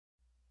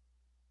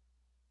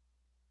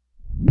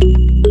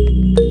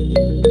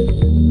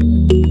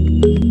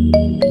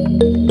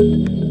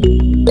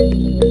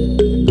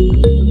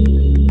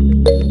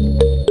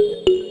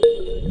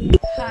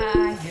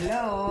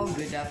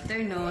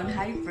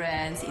Hi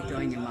friends, ito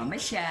ang inyong Mama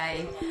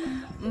Shy.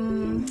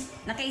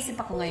 Nakaisip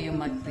ako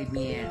ngayon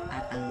mag-premiere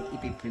at ang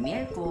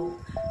ipipremiere ko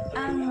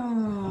ang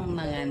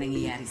mga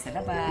nangyayari sa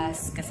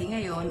labas kasi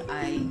ngayon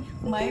ay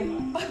may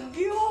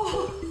bagyo.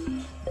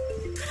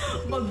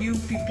 Bagyong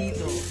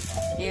Pepito.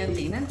 Ngayon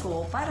tingnan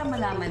ko para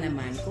malaman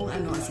naman kung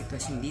ano ang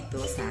sitwasyon dito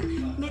sa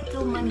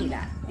Metro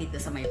Manila, dito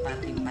sa may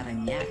parting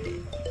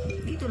Paranaque.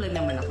 Dito lang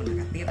naman ako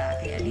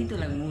nakatira, kaya dito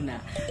lang muna.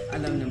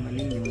 Alam naman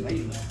ninyo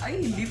ngayon,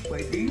 ay hindi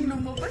pwede yung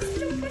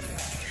lumabas-labas.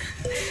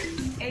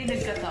 Eh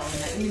nagkataon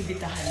na,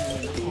 inimbitahan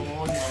naman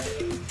ako na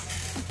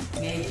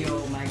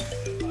medyo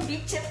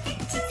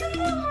mag-picture-picture sa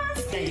labas.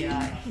 Kaya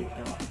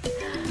ito.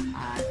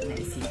 At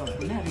naisipan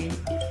ko na rin,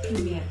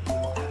 premiere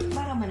ko at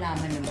para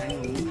malaman naman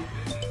yung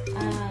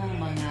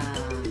mga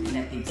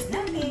natives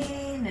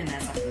natin na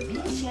nasa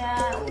probinsya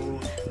o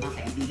mga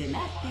kaibigan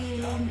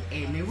natin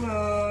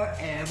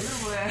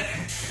everywhere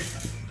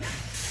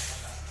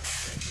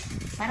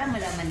para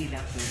malaman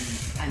nila kung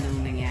anong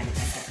nangyari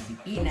sa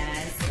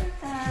Pilipinas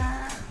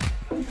at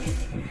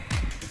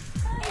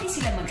hindi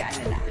sila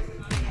mag-aalala.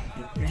 Kaya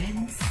ito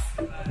friends,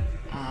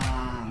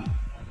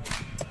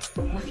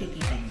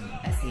 makikita nyo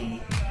kasi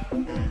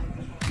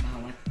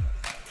bawat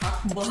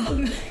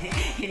takbong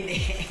hindi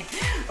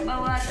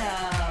bawat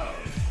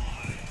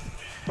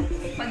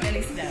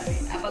pag-alis namin,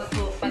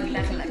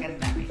 paglakad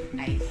namin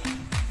ay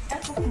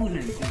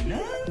tapukunan ko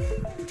lang.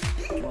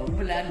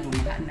 Wala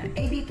bumaha na.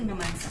 Eh dito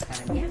naman sa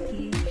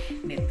Paranaque,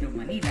 Metro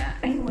Manila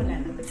ay wala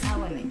naman.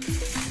 Sawa na yun.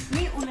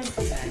 May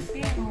ulan-ulan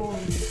pero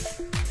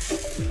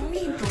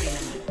humihinto rin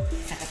naman.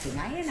 Sa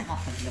katunayan,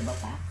 nakapaglaba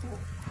pa ako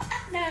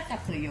at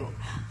nakakatuyo.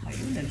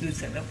 Ayun, nandun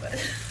sa labas.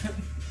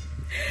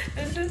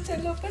 Nandun sa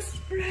labas,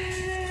 pre.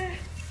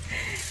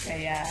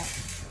 Kaya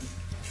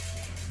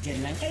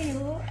diyan lang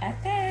kayo at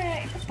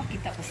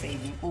ipapakita ko sa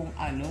inyo kung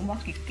ano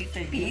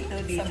makikita dito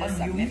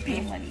sa Metro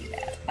Manila,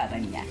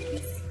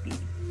 Paranaque City.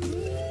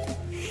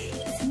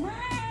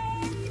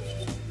 Smile!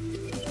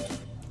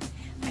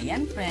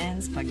 Ayan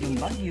friends, bagyong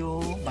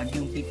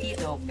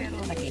Pepito, pero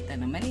nakita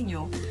naman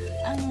ninyo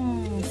ang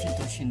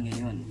sitwasyon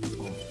ngayon.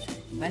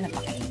 Diba,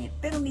 napakainit.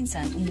 Pero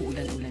minsan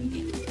umuulan-ulan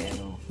din.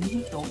 Pero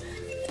minito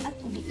at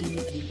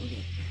umiinit din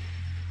ulit.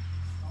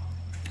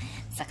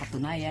 Sa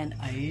katunayan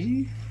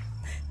ay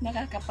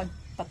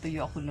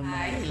nakakapagpatuyo ako ng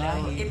mga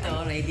bahay.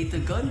 Ito, ready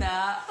to go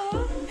na.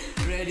 Oh,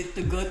 ready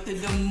to go to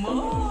the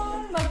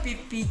mall.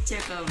 Magpipicture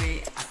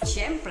kami. At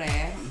syempre,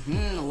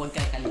 huwag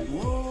ka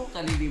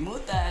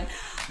kalilimutan.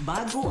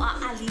 Bago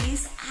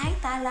aalis ay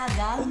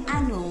talagang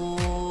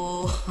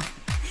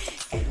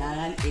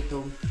kailangan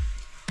itong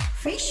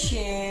face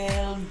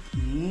shield.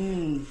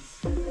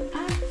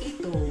 At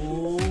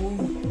itong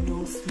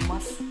nose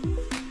mask.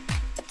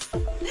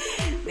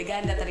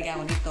 Naganda talaga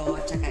ako dito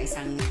at saka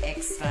isang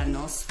extra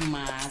nose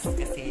mask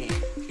kasi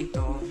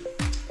ito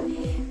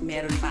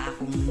meron pa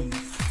akong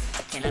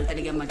kailangan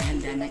talaga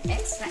maghanda ng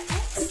extra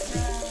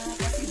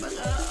kasi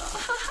baga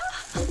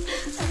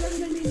alam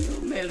na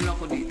ninyo meron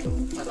ako dito,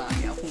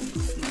 marami akong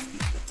nose mask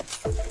dito.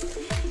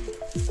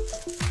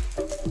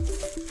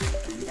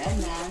 Handa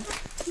na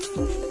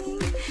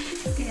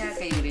kaya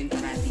kayo rin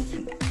parating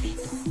handa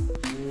dito.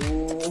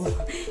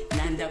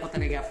 Nahanda ko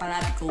talaga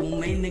parati kung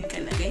may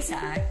nagkalagay sa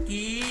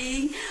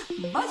aking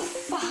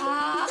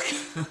bagpak.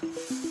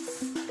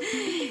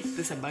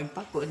 Ito sa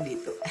bagpak ko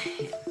dito.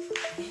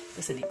 Ito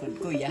sa likod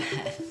ko yan.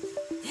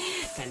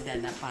 Kanda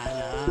na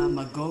para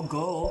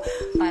mag-go-go.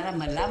 Para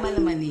malaman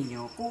naman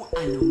ninyo kung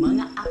ano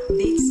mga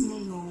updates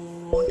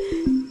ngayon.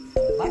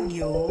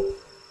 Bagyo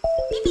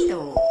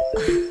Pepito.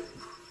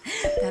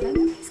 Tara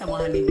na,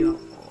 samahan ninyo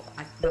ako.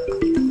 At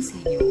napakita ko sa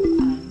inyo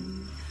ang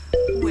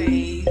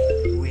way.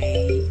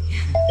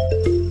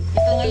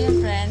 Ito ngayon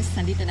friends,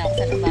 nandito na ako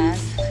sa labas.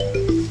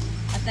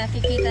 At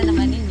nakikita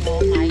naman ninyo,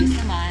 ayos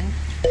naman.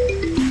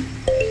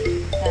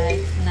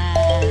 Kahit na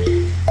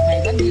may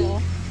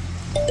bagyo,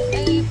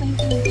 ay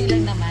punti-punti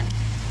lang naman.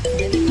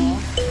 Ganito.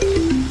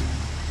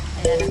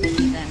 Ayan,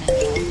 nakikita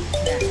ninyo.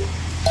 Yan.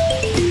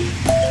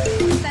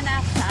 Punta na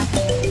ako sa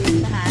aking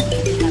Kumustahan,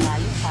 hindi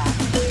malayo pa.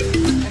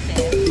 Kasi,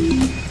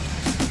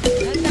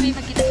 doon kami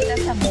magkita-kita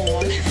sa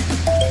mall.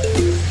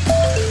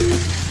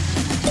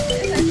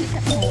 Kasi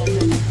sa mall,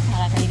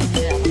 makakainin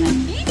nila ako ng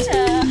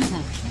pizza.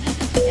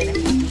 Kaya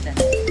nakikita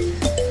na.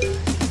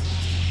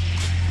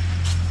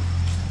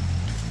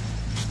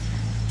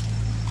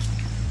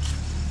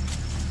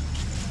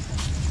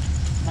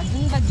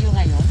 Bagyo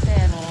ngayon,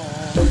 pero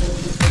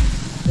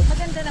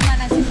maganda naman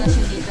ang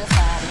sitwasyon dito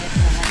sa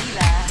Metro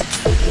Manila.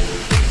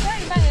 Sa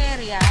ibang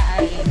area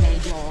ay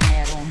medyo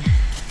merong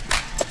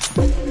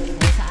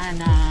kung saan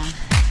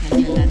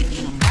medyo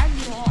landing ng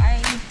bagyo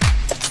ay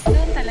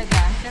doon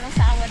talaga. Pero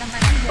sa awa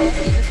naman ng Diyos,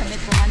 dito sa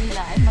Metro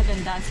Manila ay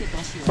maganda ang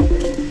sitwasyon.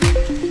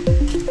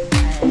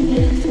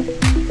 Ay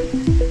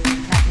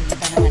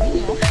nakikita naman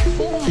ninyo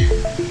kung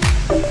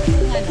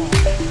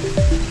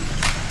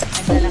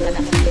naglalakad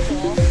ako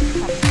dito.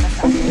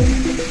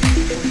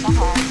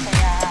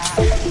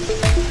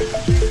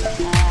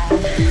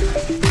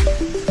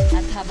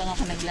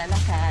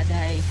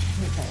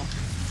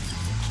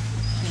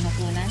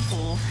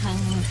 ko ang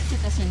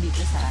sitwasyon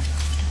dito sa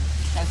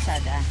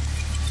kalsada.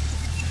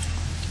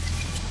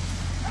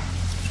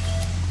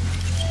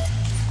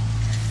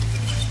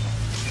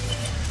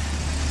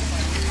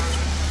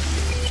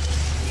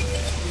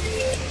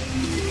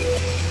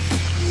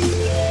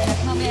 At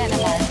mamaya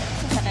naman,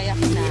 sasakay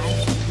ako na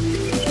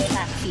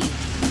taxi.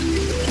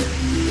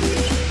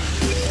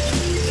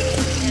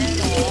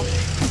 Pero,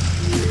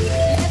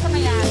 dito sa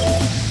Miami,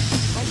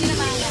 pwede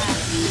naman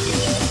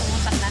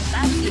pumuntak ng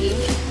taxi,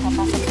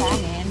 papasok sa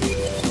amin.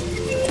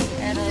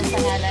 Pero sa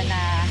ngalan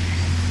na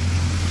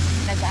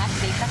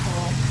nag-update ako,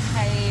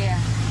 ay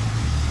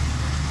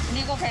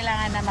hindi ko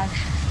kailangan na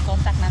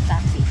mag-contact ng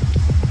taxi.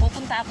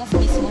 Pupunta ako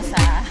mismo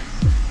sa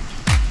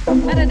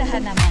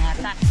paradahan ng mga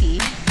taxi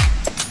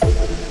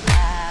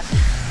at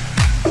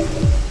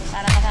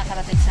para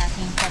makakarating sa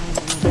aking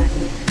pamumulan.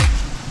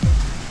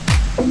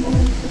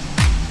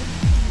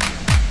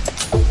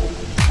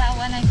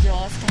 Tawa ng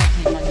Diyos kahit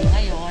may bagyo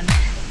ngayon,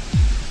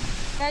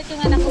 kahit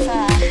yung anak ko sa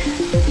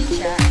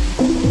teacher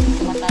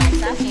tumatawag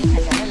sa akin,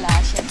 nag-alala,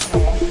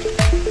 syempre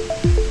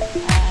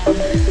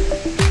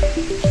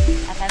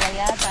akala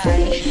yata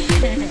ay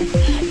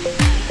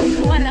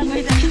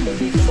kumalangoy na kami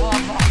dito,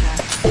 mawaba na.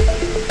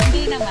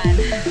 Hindi naman,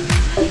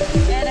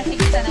 kaya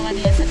nakikita naman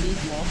niya sa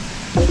video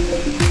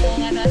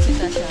kung ano ang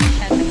sitwasyon,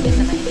 siya naging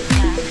sa mainit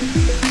na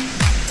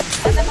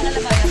at ang mga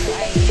labanan ko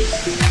ay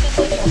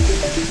natutuyo,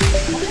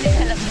 makalik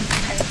alam mo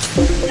tayo,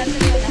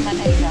 natutuyo naman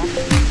ay iba.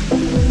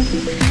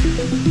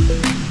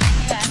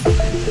 Yan,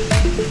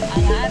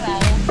 ang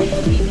araw,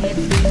 minit.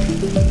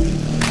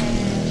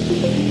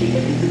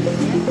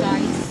 And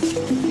guys,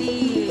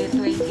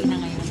 3:20 na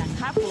ngayon ng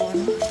hapon,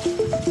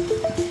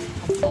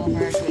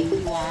 October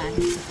 21,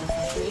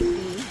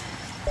 2020.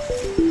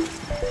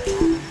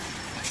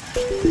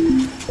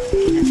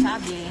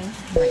 Nasabi,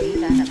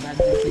 balita na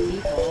bagyo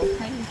dito.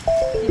 Ay,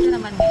 dito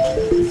naman ngayon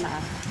dito sa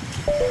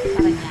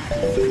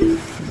Paranaque.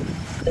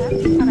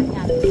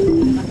 Paranaque,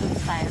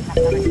 matulog tayo sa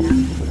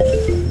Paranaque.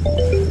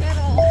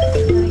 Pero,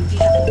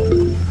 nakikita ko,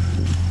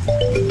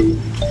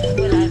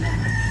 wala na.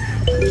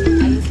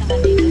 Ayos naman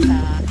dito sa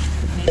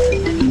Metro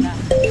Manila.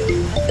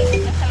 Kasi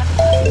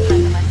nagkalapit-lapit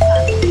naman sa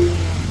akin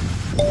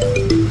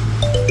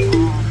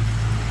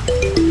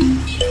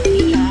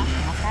Manila,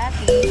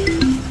 Makati,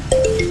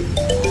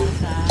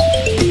 sa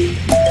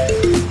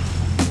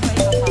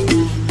iba-iba pang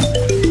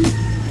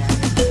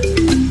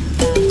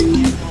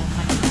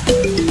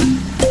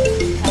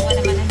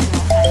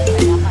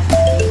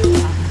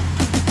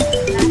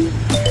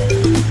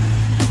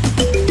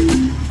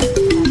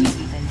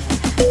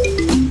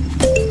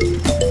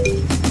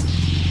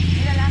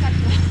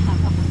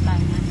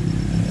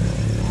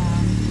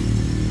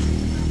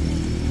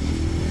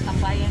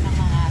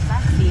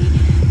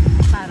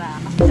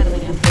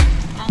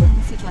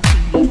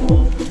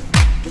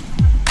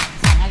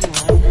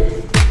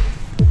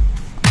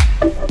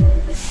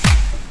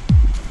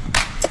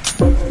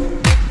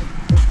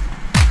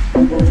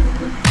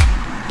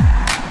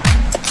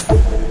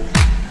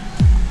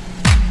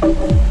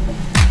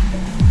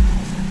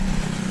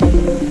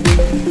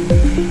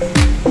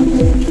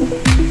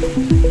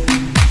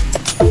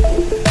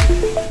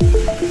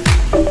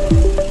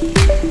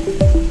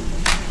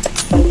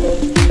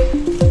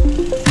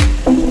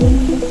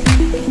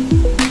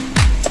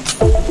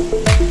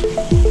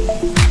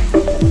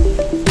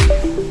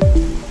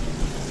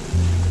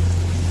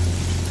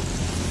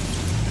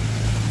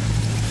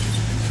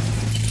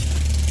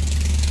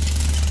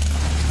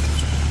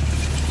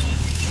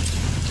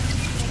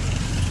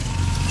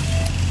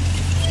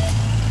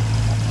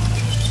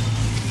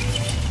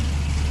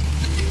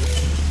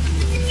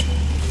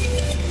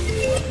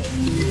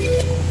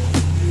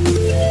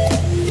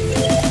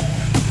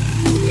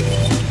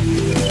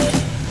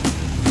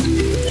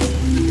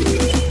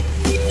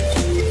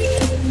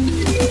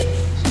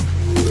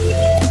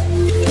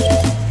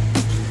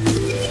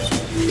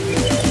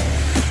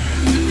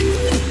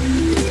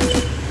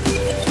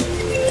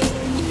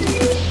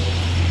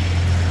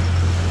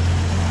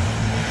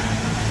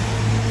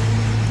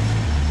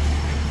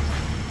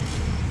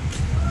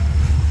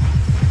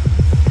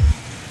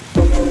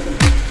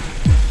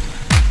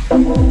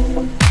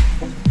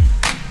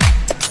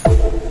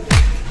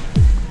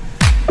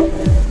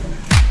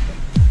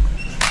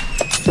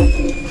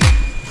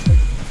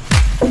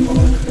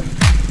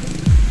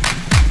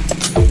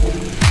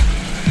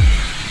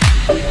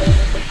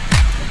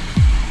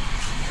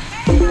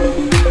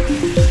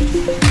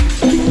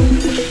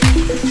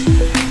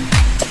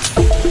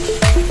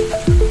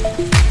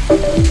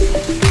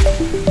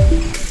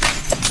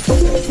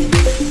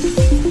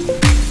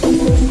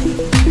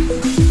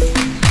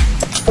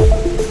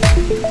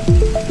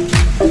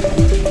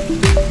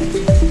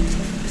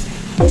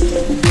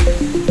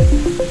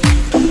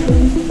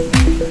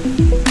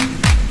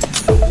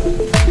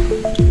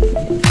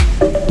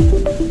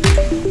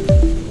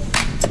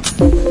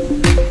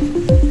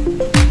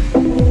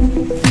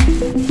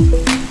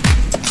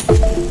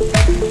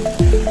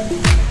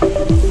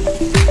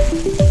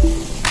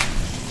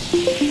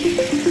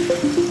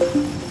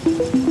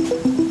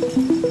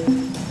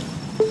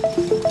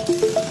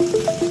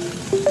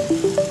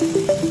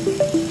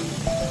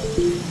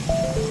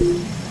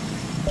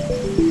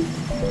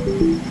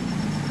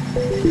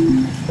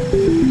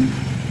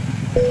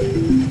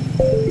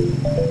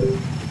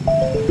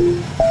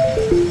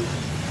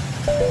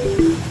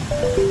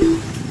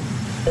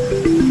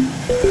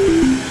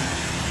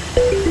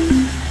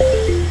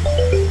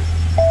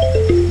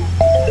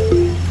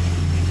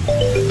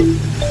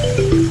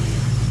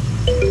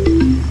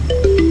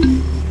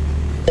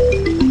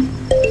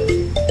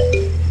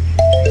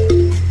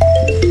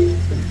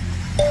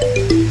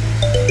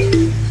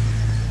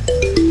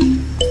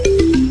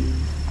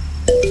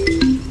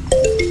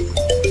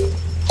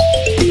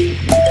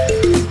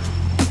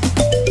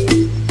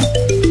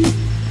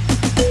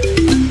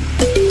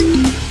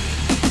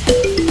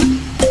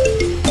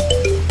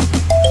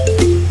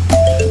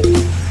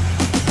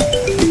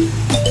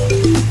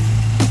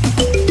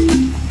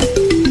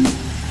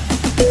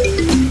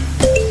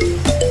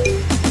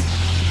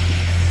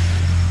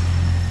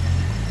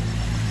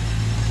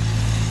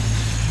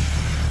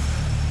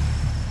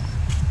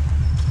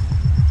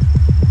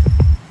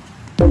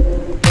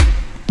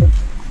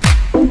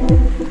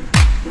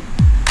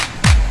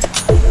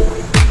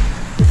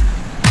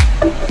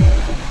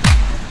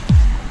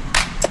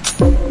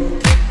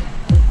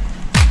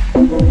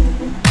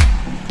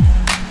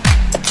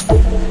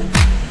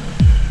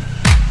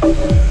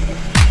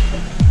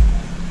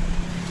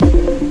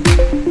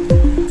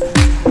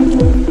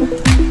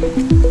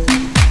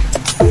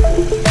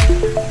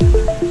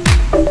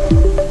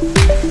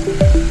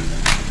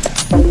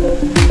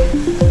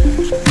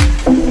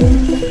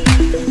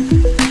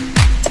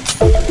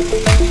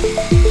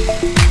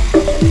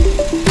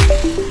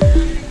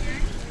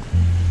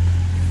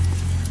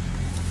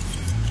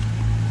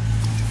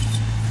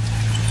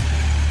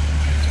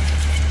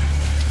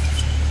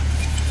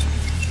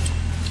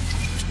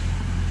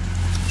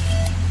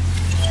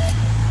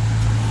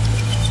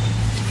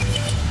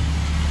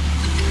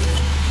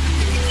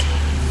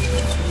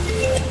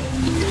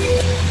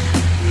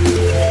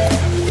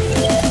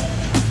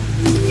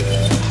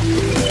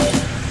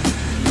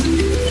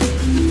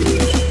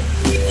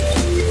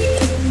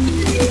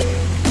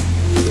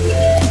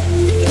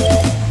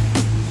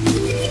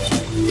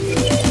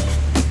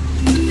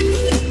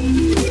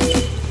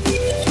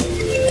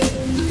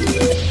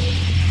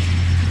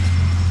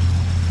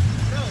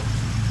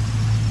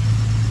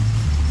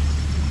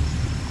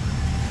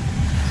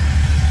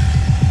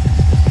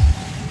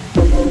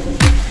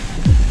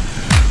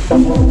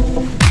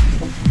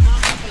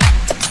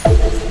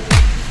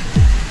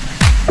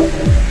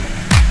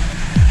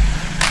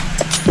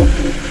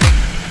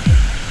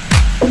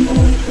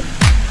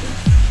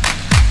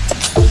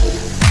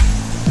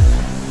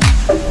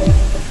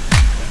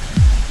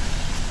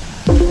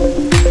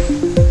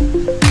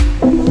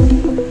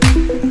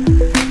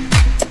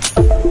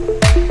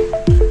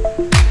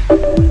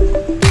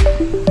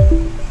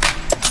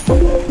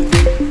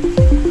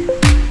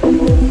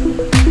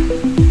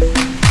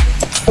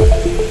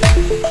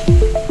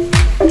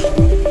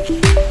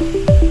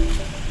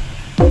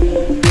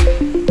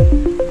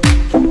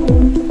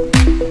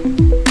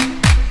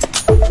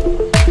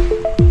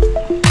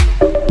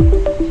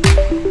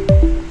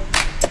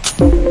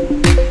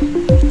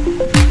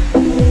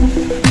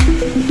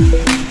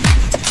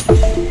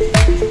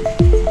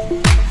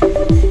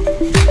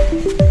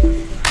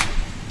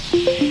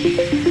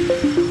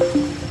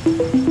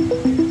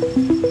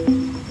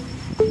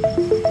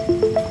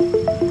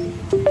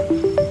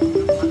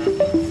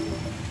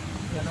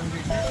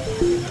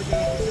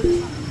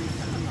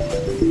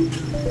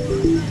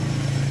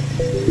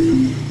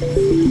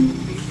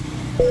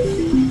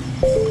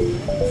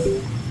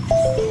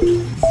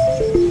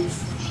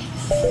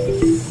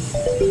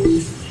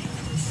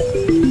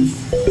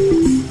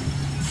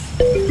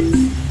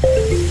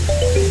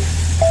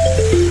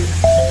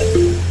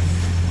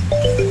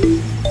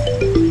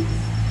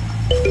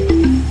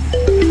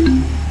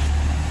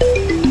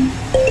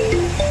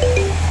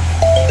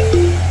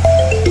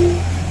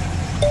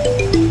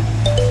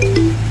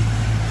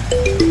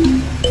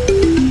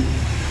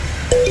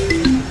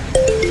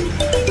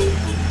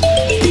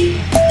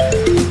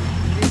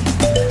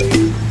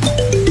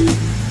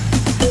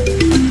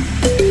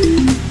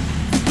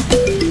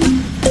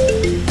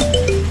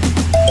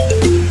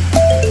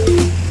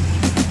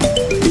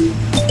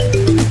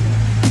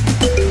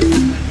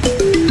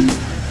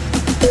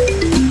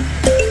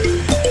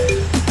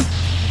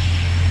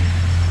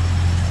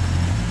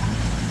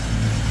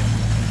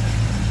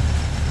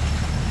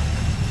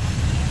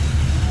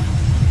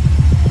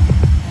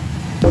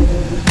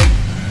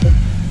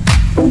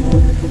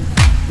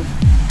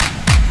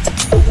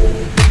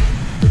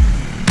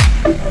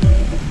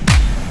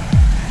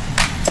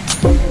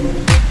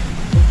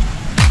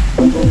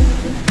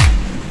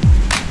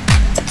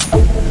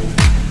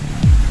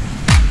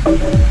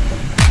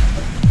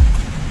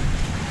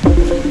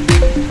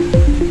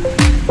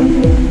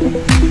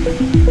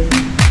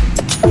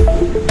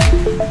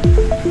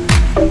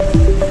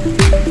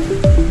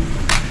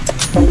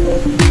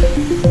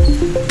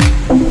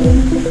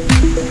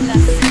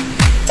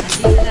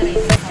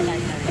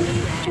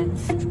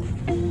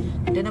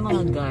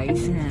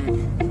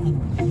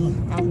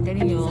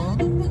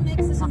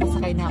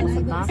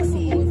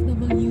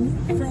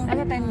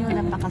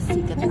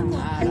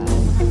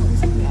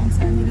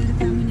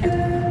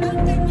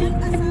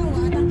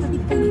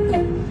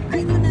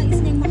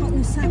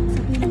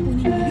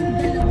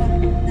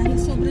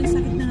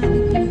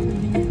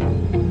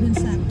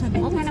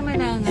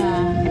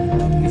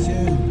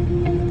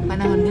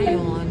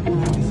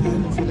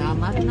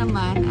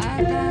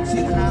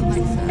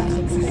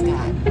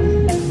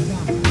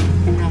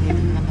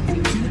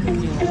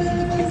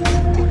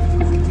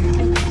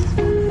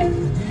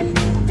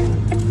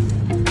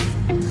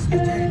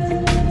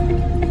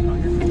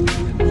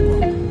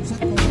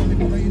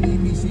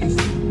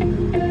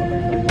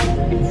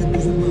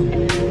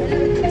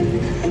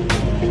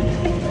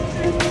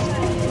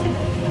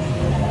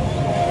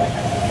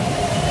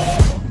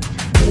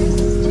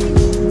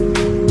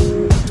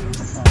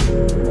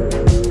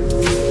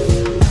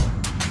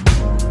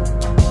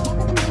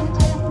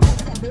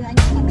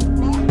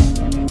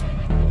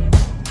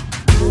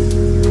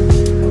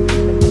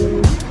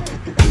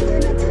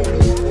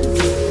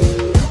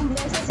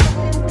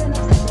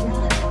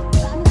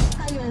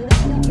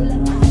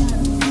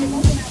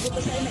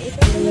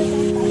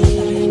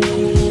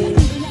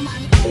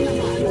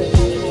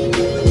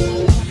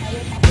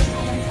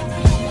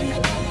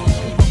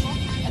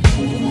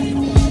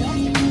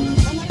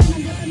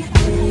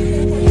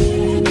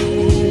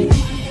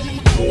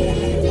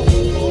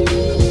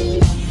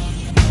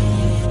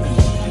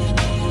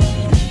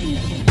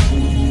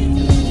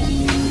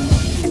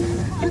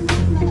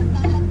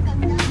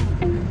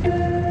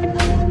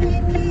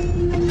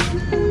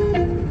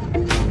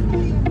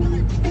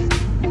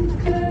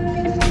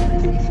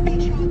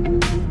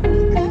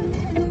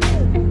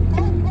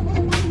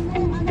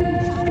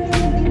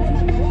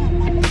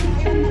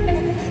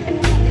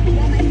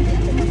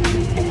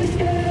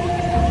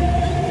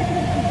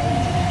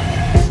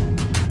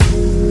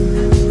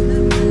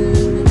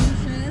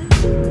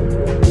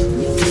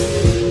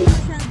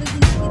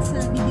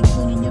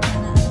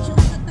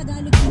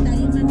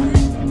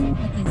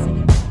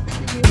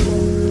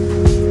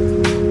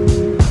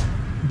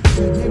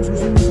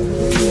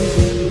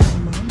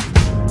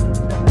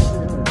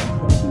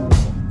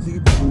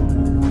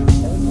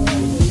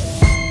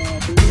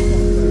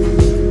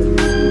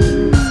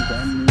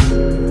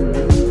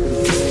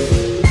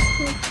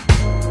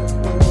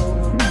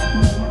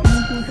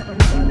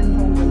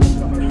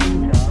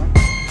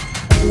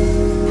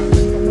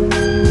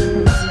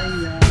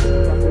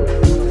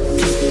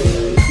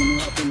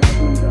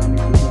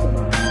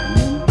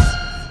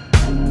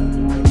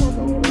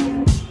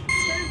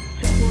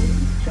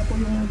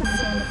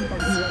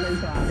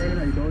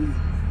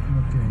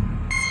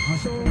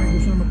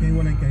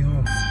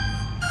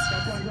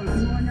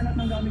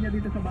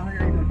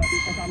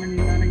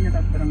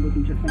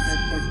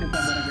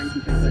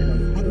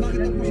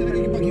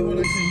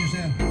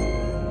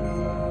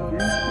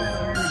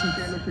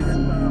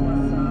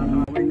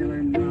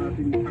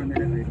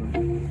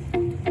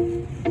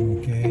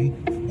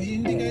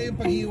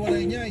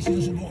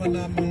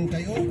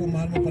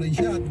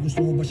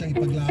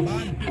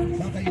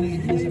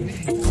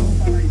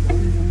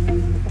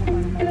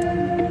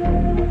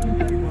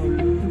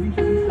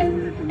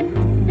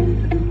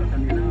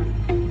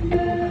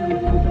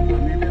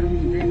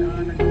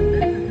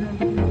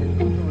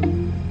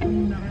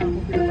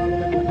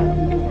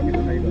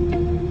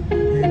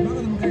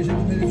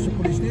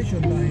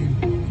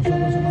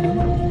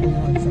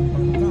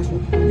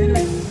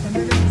Anyway,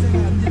 sandali po sir,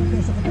 andyan po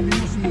sa katabi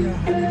mo si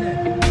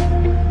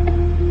Halile.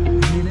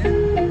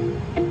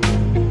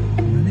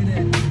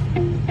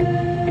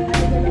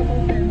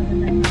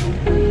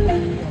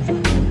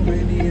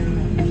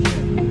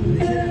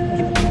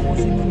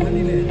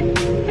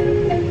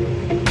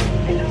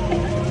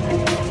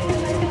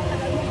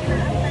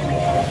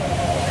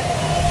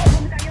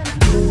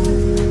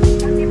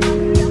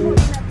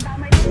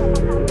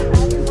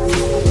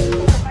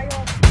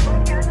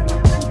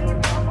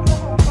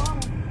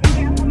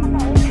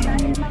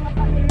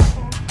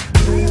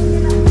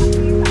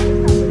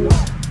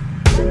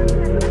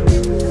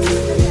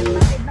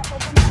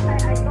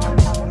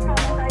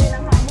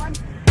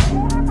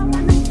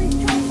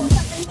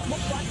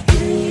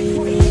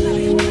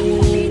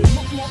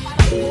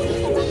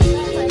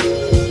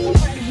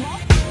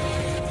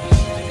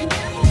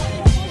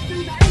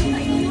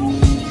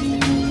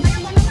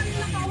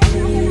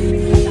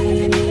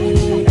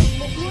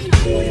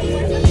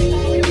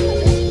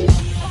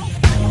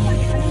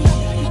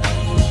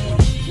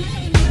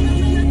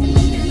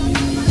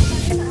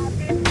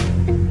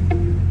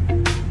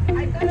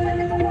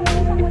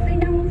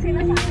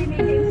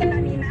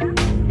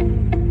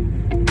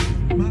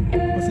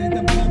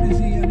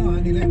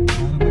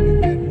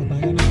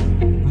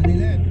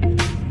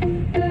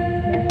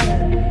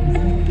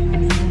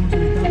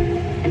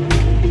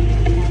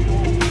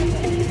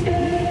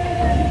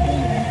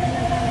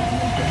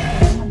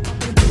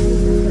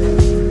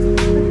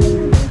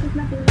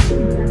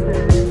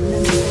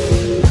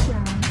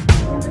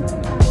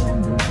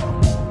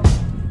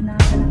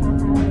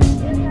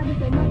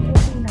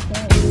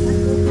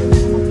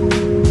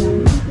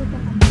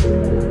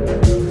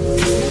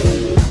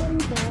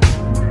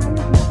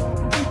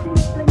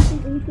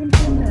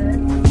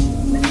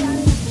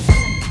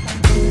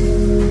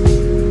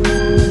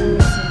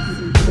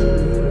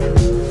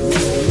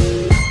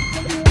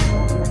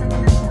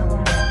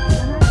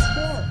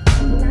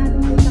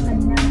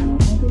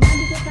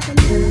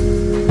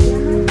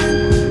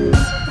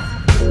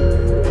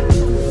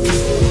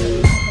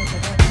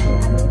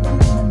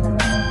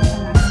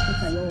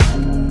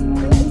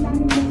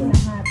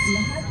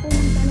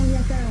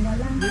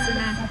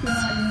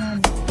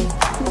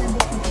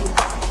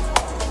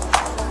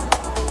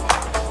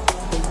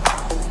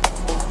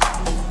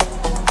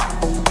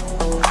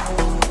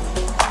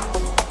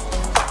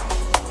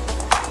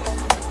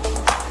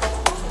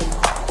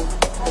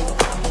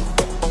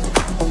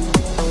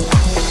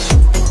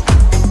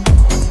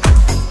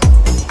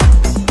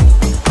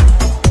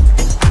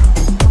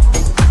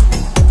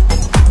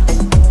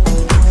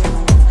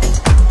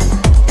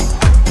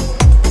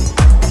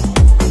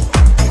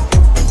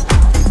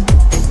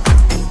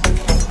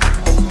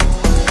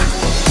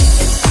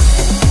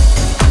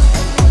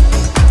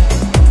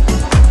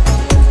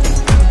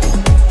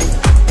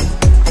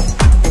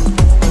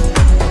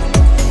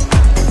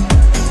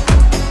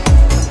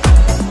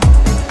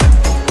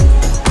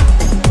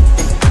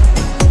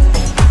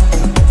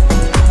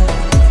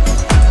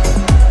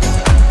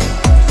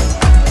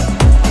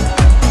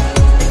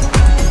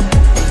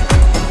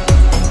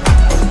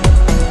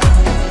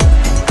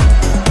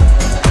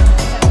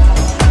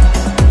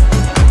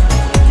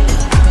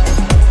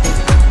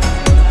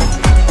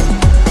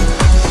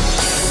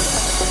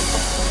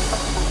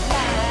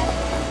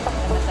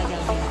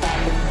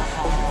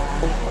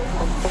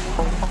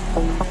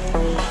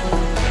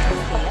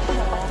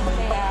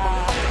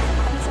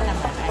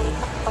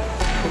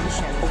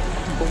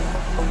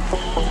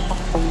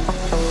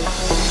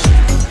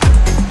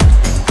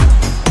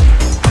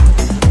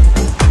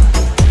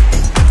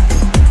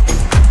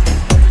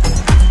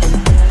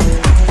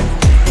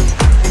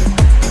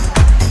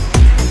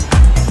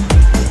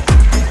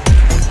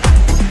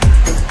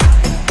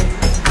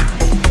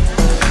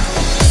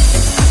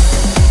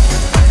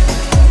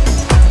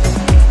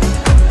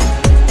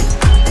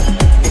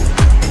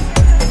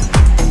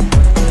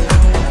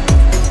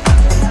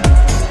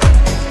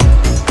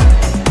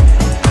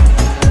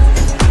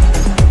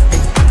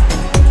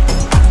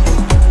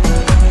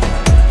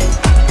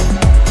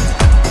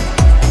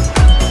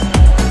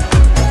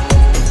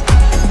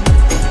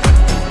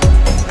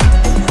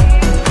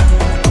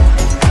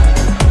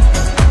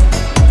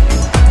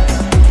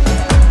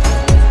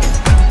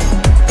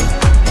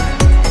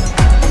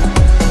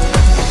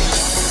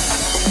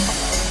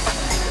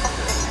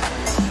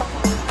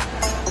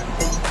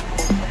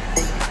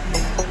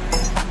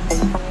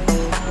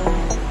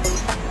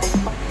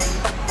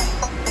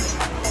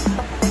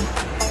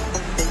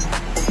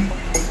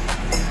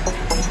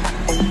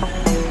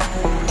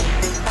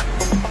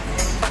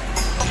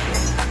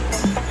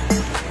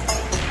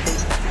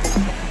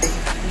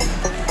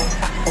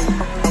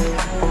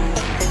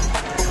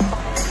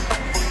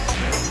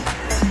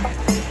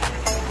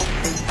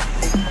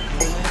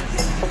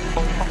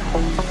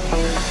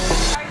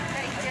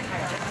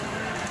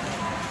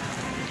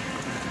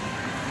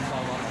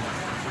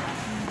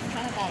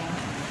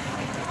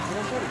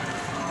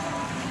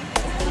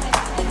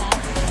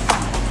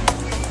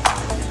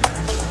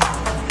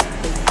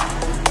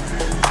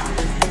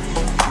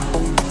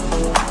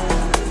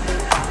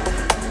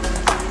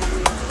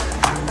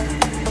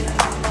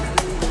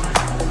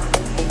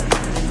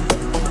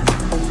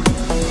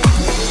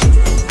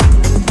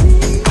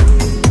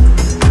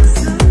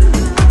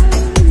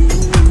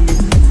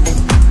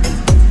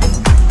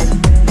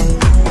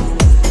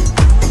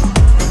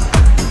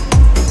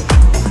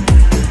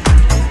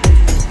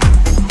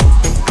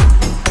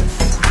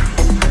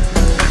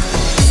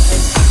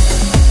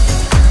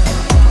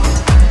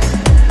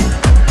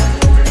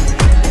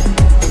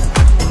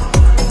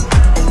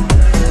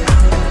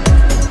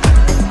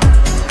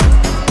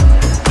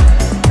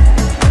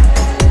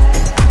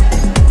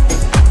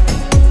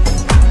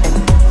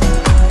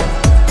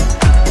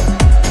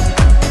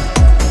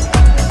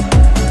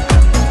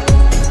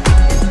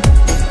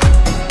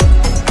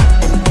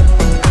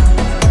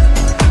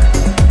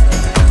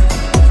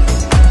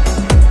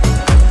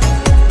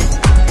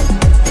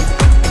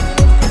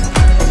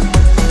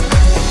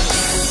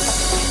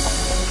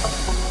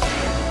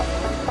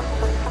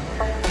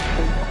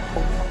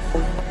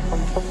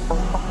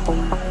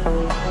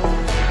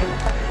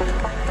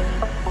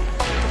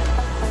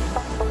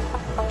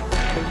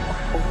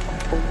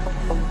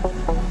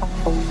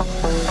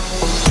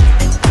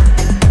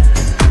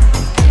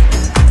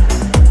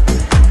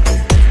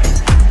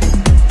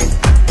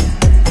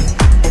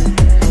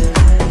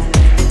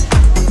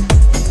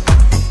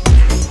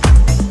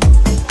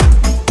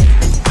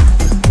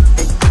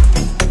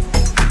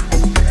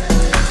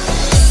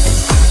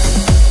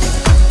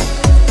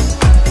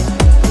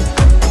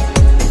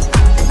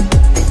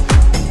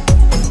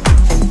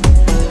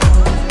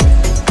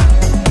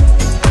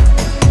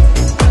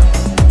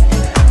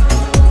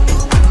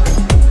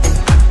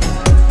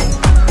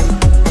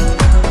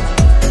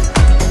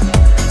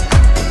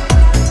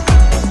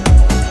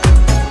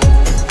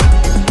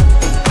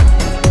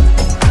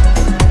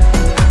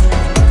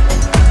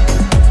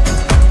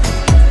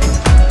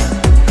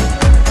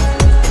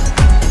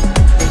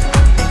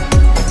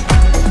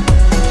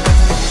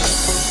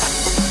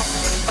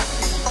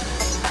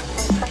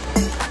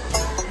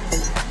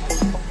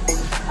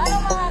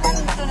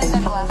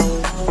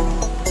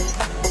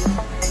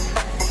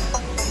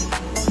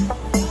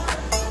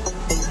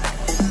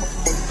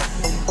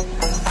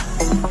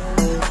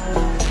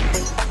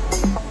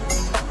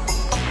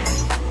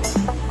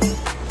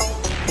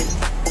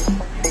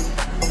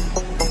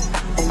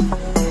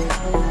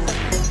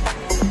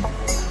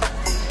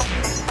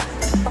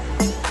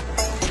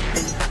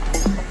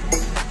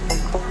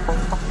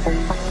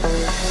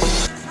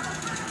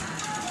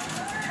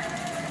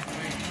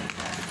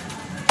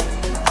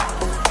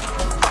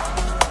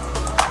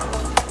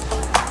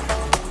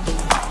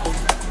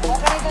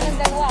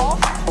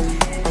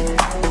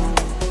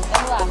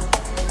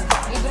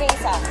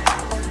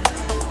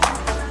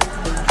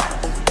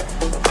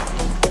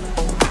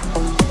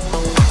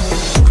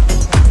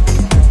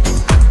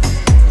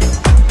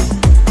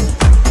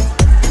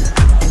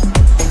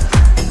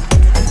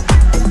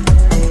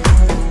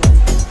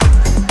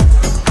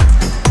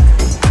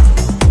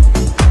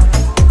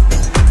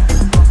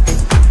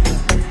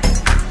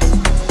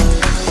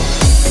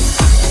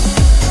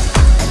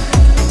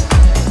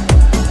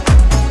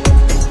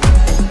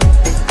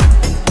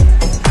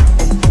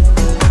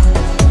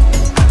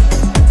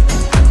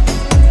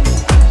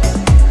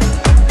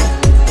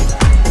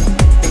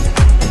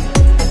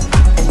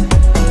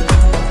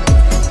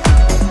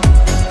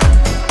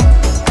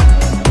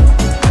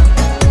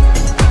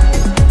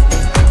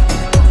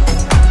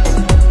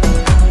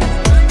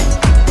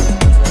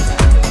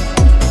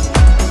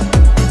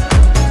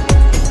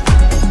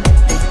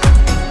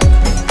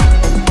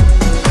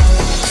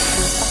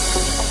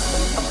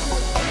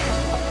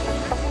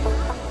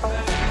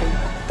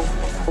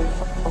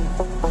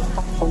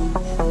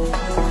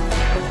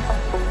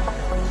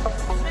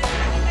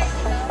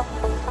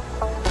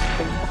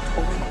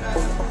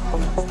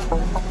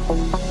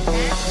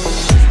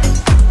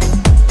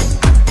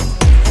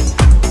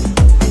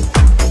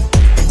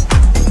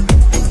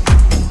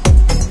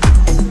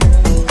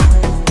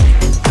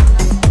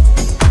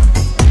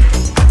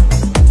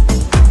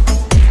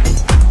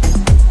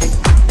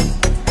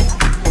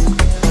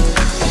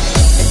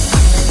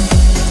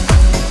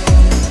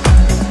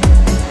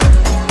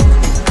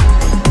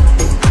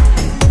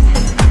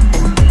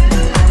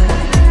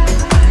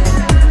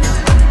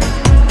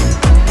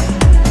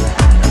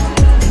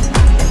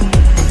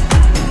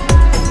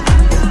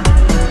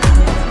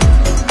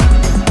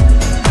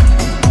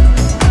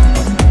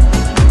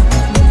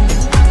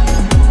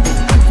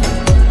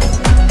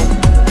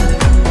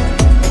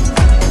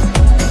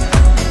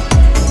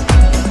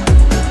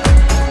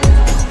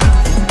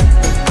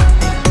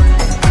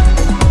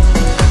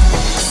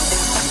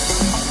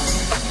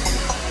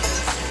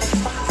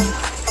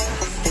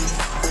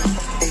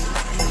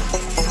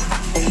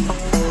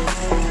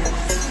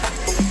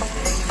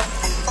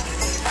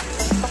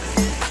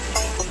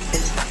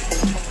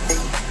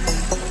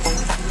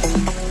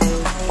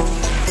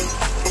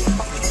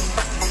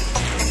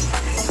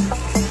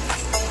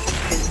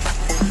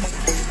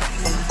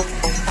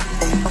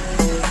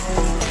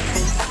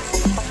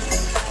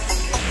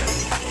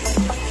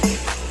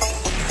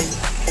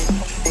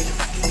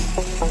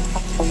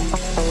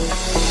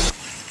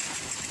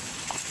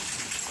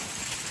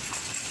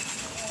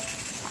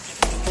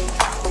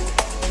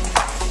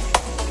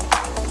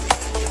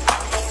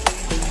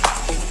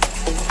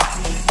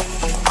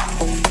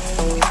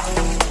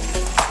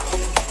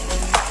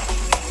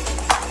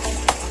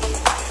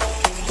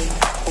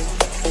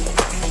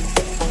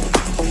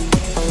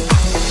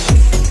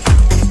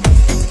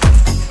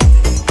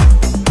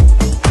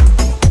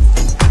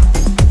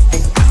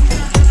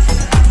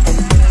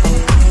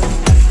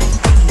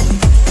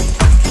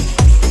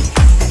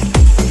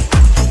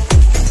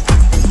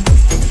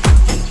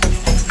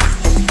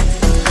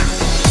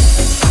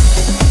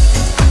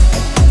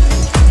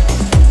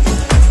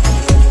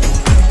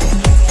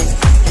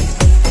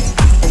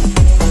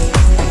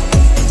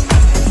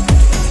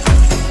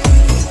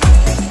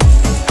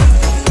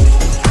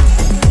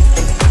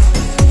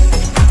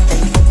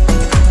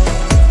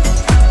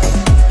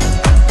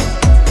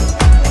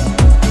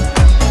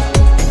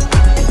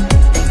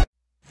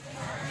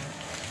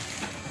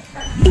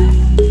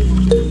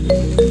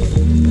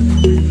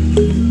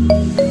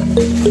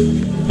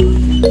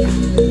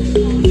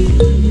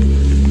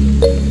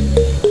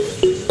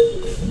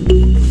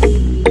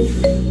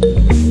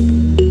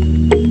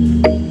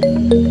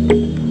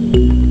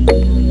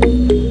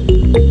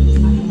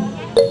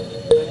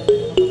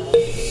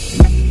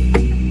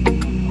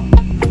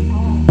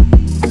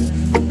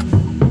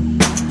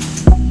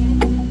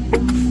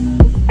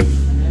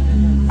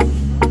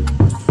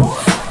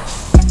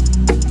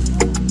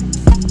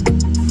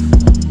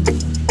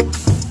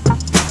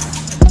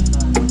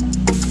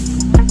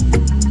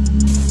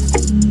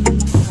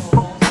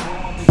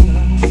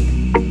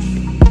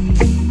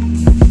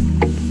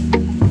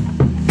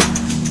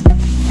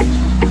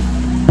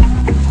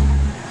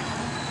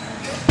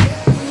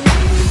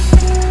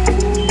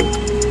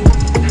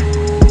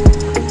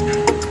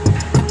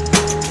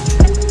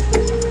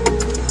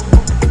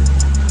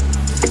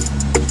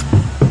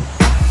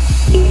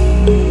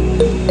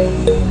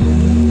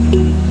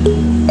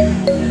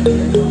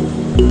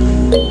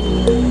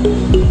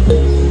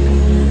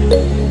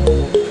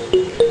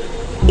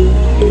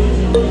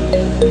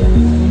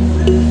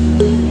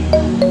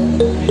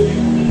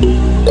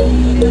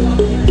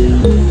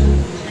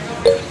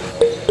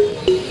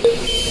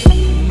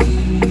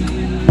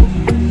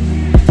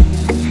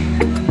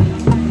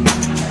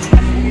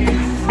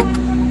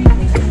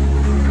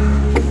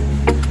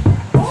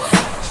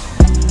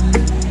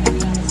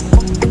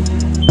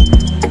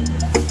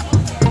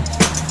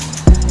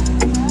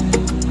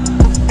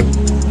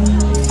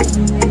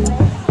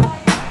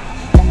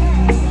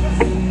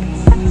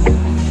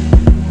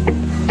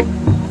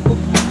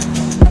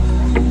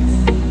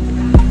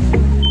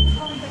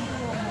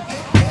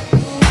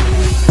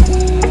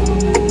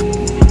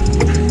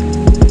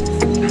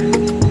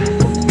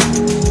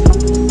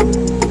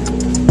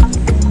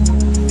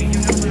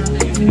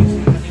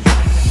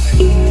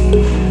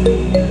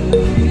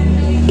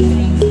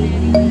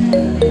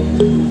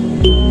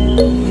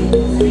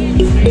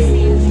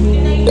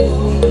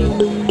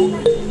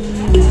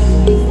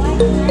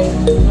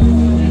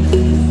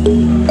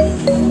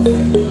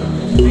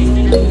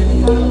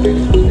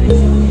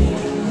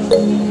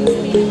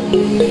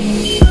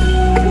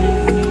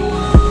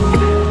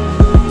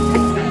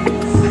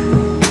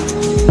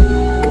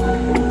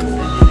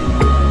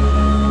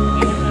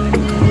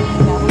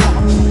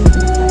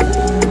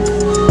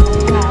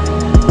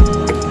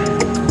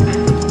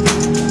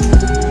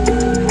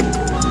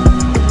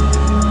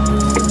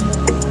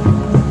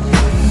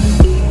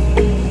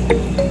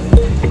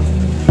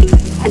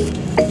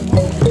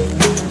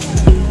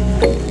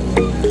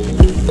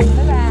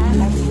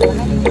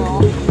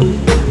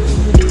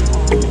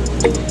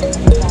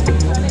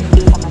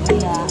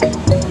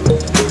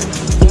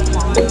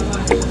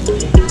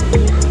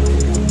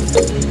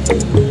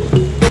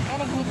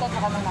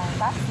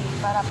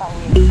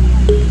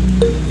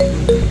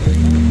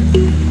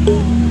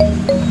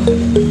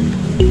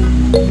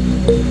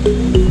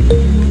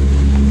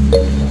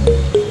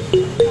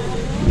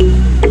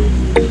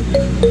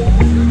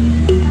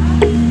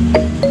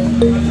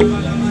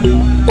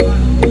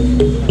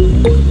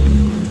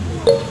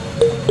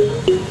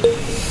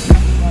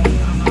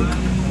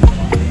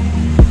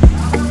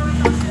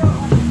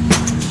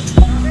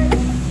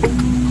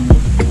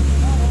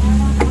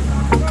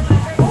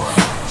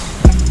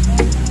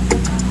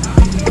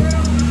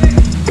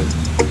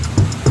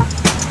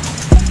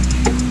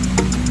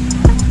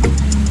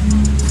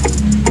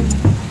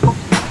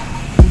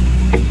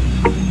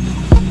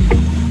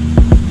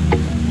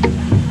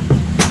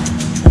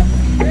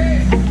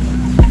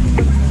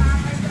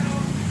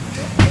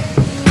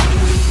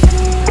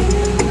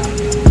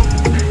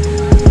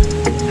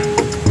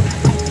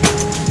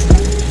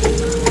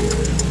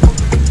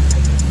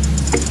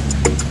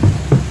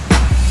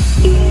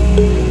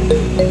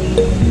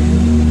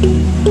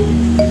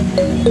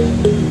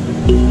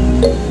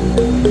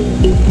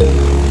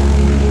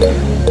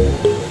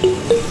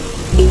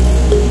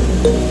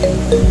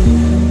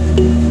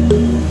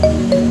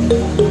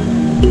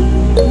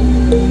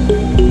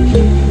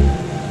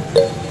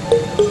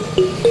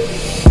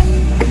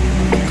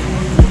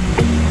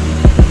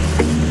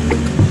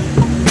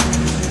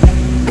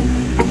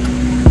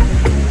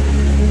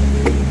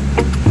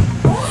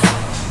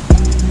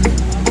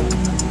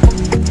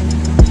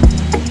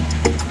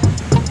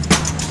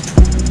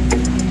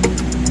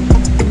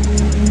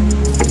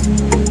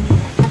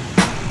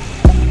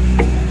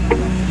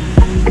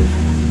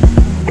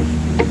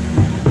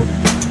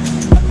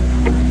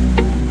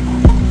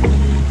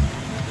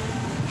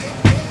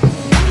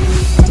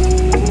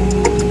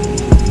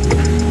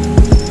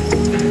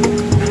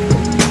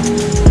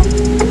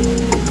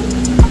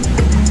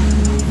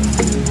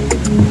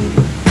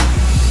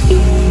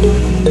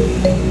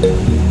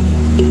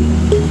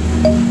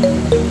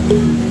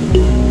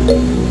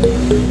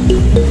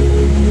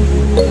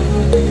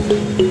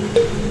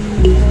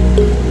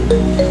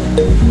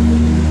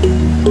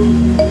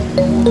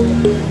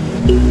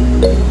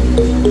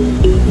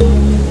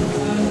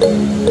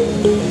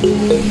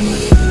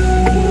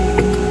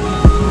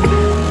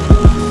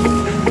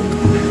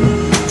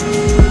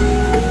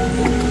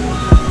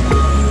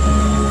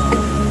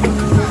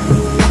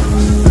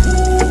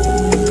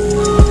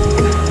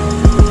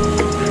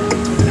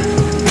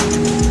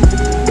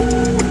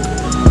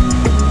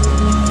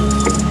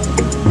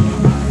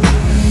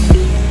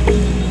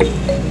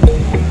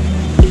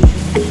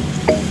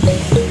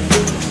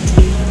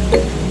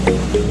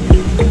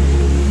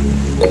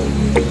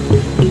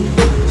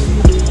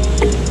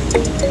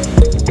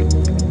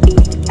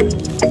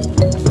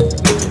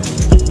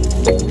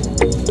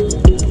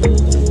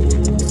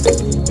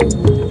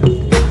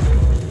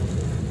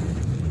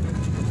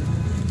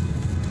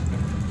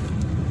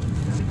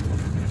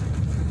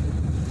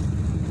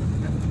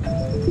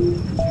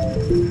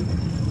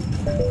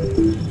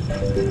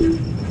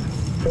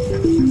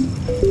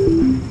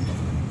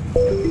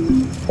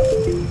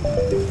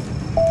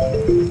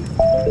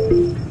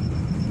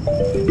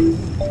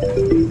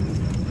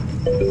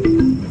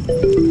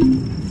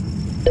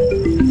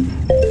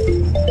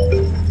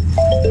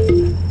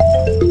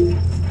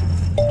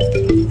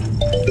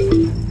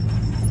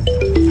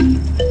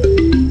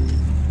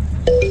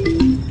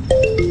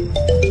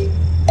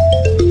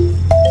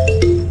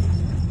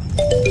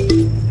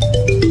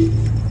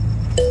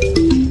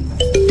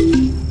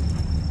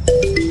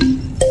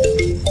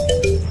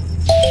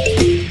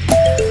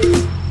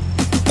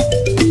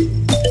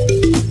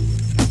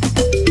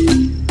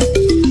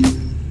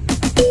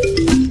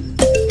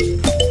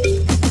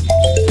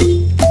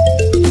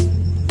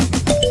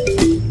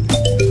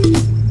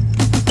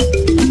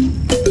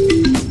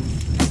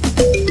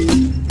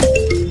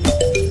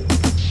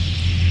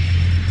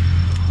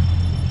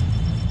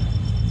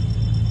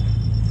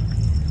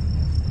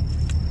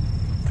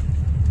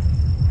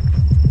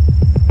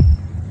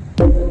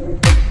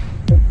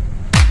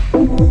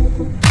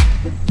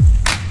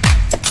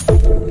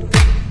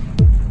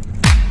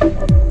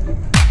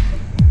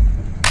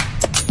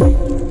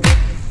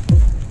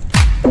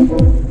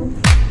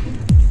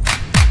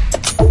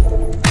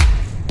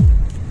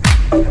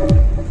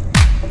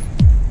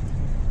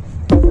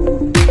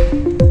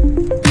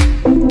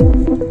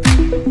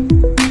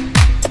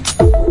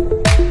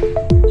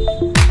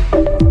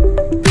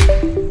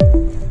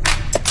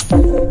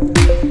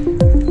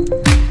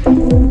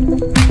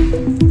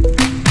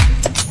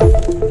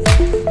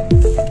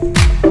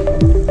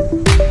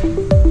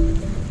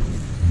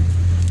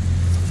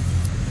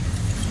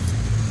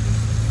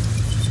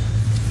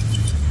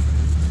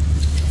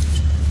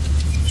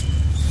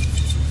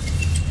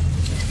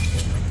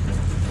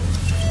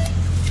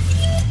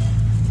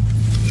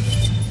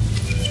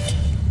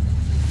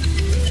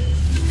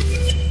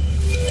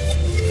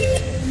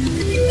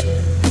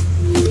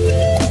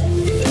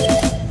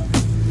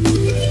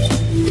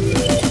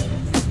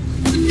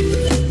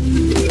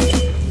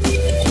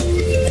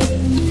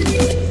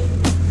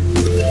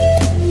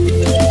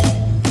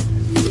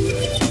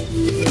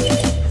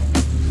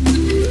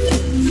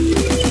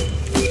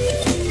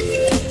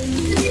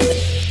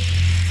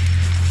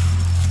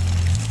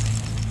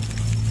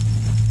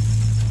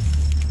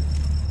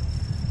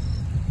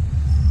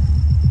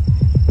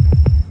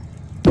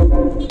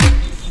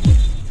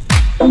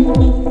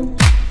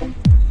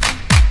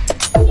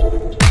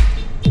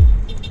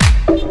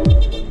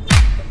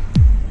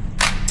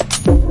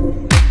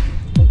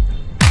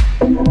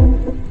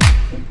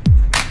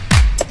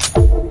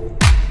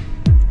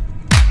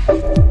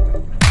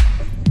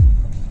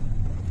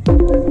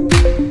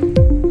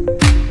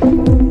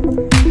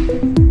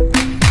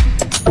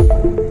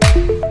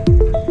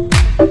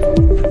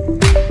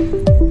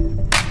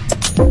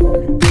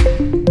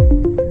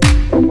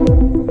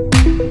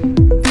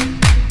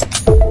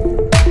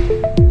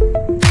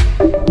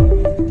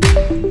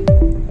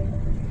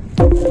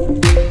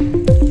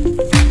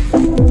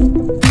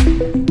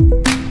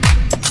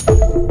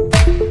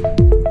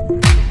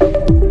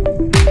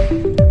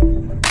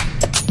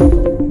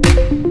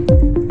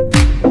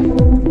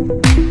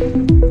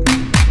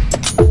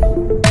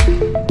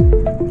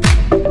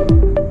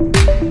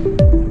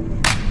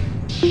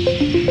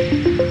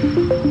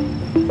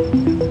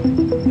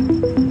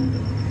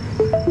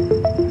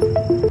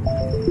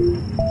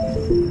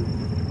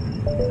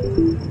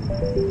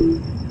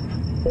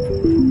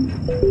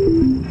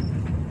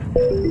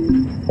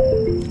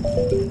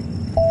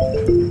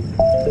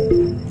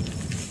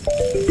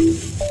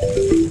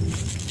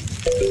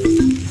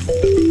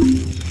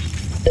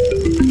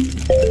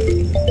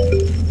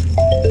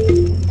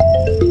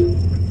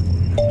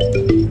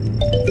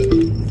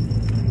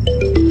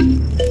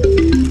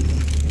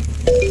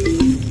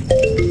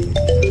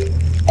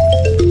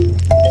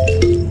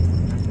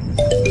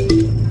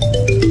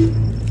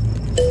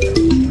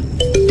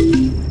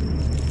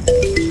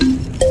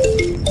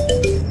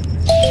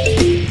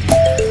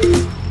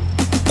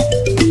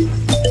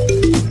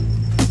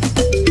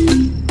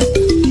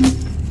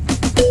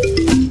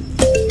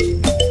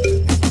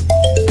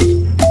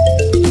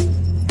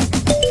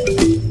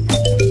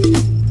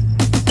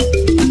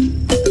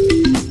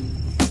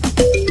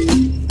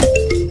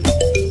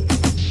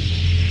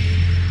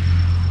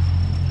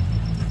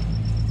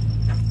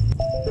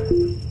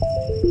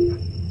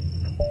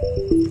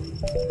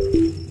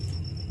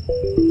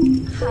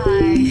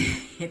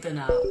 Ito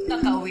na,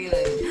 nakawil.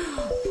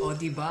 O,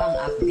 diba ang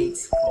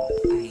updates ko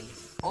ay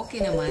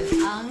okay naman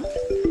ang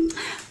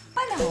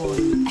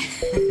panahon.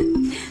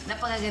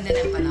 Napakaganda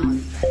ng panahon,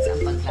 friends,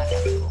 ang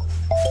paglakad ko.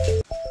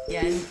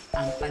 Yan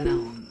ang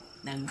panahon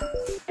ng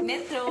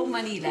Metro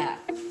Manila.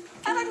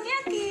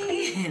 Paranaque!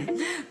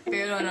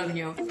 Pero alam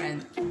nyo,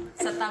 friend,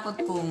 sa takot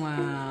kong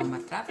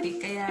matraffic,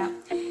 kaya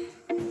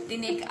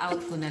tinake out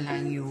ko na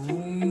lang yung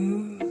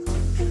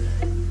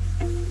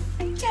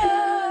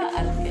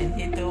at yan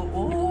ito.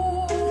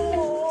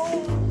 Oh!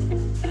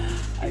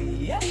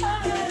 Ayan!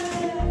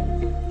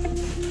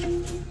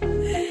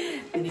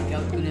 Tinake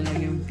out ko na lang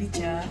yung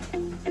picture.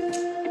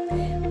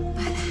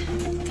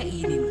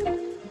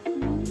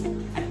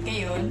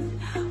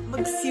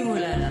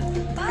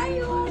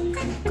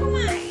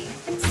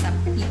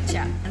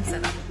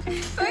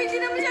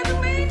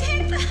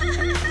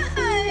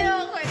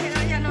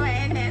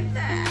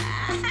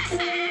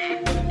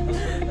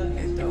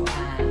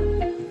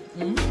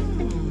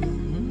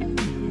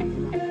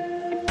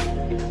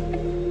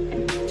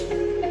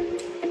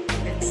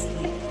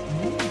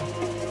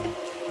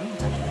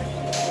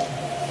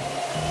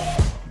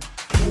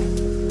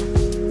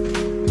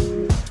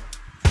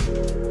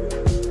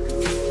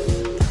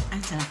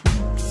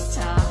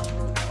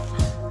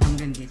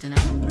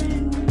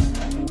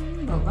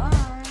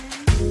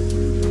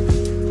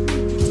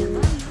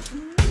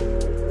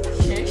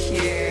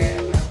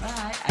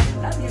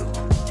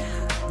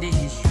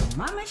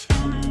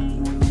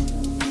 mamasyal.